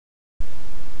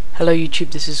Hello YouTube,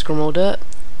 this is Grimolder.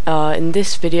 In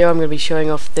this video I'm going to be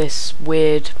showing off this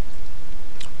weird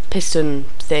piston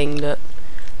thing that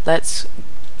lets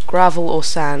gravel or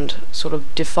sand sort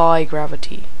of defy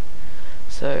gravity.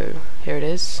 So here it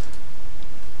is.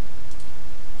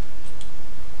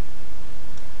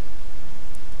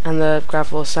 And the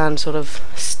gravel or sand sort of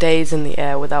stays in the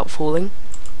air without falling.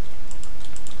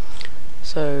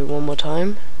 So one more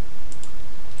time.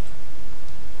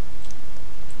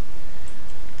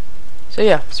 So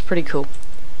yeah, it's pretty cool.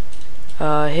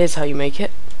 Here's how you make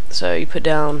it. So you put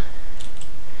down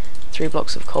 3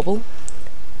 blocks of cobble,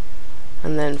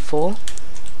 and then 4,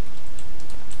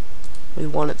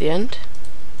 with 1 at the end,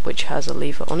 which has a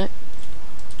lever on it.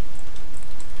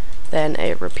 Then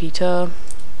a repeater,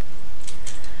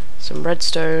 some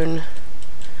redstone,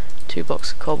 2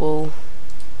 blocks of cobble,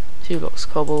 2 blocks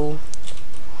of cobble,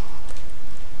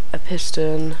 a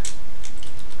piston,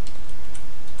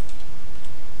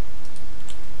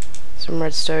 some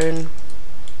redstone,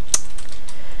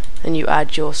 and you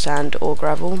add your sand or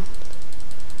gravel.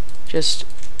 Just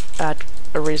add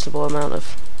a reasonable amount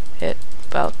of it,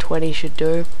 about 20 should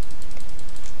do.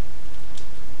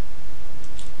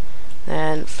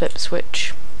 And flip the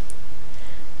switch,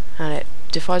 and it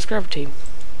defies gravity.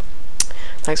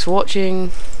 Thanks for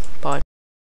watching.